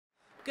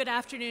Good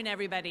afternoon,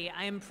 everybody.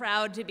 I am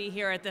proud to be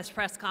here at this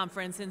press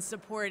conference in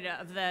support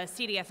of the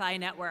CDFI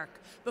network.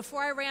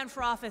 Before I ran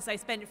for office, I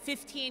spent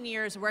 15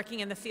 years working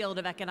in the field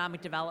of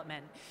economic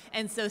development.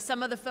 And so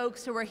some of the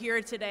folks who are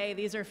here today,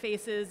 these are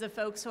faces of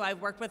folks who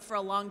I've worked with for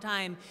a long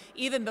time,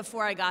 even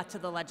before I got to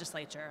the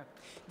legislature.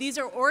 These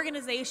are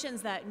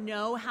organizations that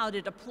know how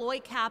to deploy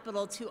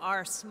capital to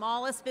our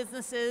smallest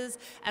businesses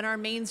and our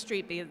Main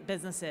Street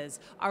businesses,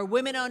 our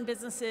women-owned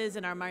businesses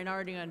and our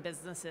minority-owned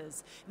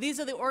businesses. These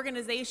are the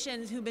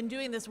organizations who've been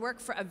doing this work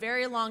for a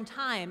very long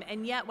time,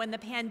 and yet when the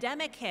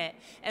pandemic hit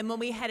and when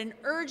we had an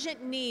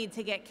urgent need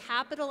to get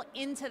capital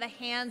into the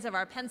hands of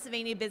our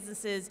Pennsylvania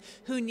businesses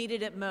who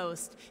needed it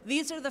most,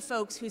 these are the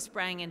folks who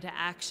sprang into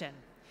action.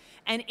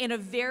 And in a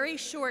very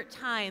short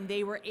time,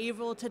 they were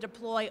able to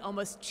deploy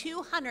almost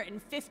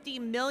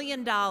 $250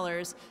 million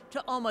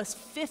to almost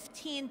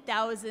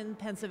 15,000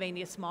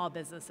 Pennsylvania small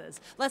businesses.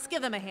 Let's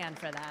give them a hand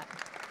for that.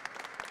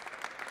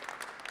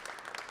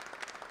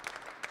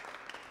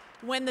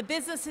 When the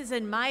businesses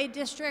in my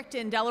district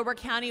in Delaware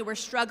County were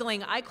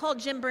struggling, I called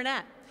Jim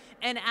Burnett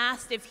and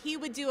asked if he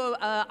would do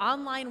an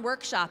online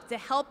workshop to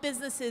help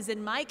businesses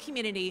in my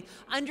community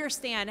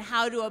understand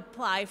how to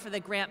apply for the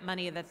grant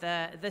money that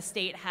the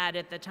state had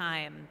at the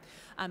time.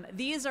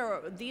 These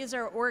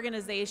are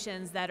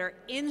organizations that are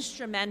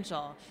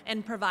instrumental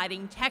in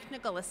providing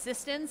technical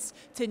assistance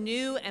to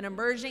new and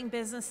emerging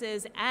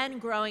businesses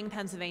and growing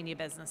Pennsylvania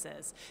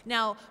businesses.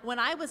 Now, when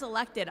I was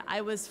elected,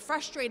 I was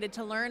frustrated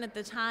to learn at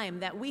the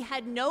time that we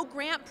had no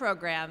grant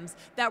programs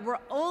that were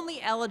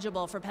only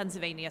eligible for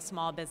Pennsylvania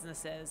small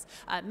businesses.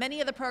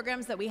 Many of the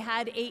programs that we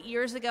had 8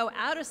 years ago,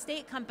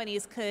 out-of-state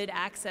companies could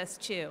access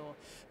too.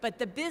 But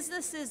the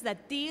businesses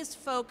that these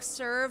folks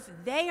serve,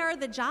 they are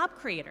the job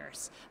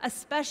creators,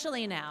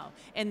 especially now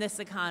in this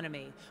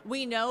economy.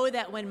 We know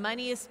that when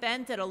money is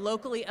spent at a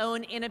locally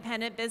owned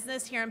independent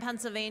business here in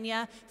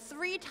Pennsylvania,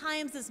 3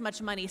 times as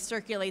much money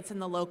circulates in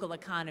the local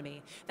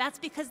economy. That's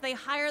because they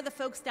hire the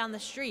folks down the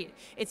street.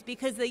 It's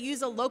because they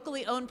use a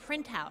locally owned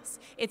print house.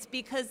 It's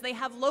because they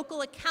have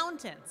local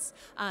accountants.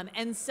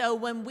 And so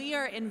when we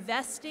are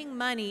investing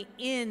money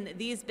in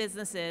these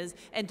businesses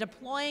and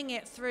deploying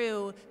it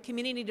through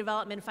community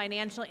development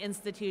financial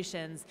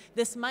institutions,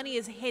 this money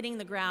is hitting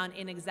the ground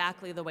in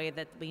exactly the way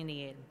that we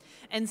need.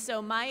 And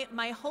so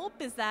my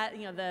hope is that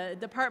the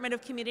Department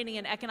of Community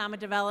and Economic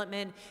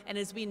Development, and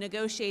as we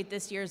negotiate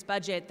this year's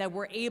budget, that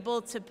we're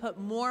able to put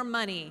more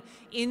money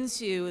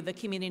into the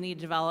community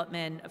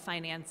development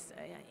finance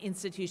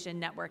institution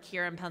network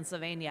here in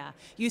Pennsylvania.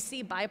 You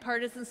see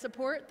bipartisan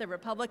support, the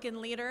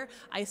Republican leader.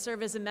 I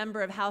serve as a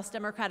member of House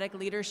Democratic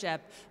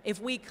leadership. If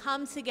we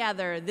come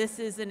together, this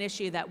is an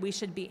issue that we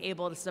should be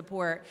able to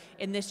support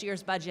in this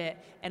year's budget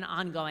and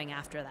ongoing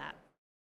after that.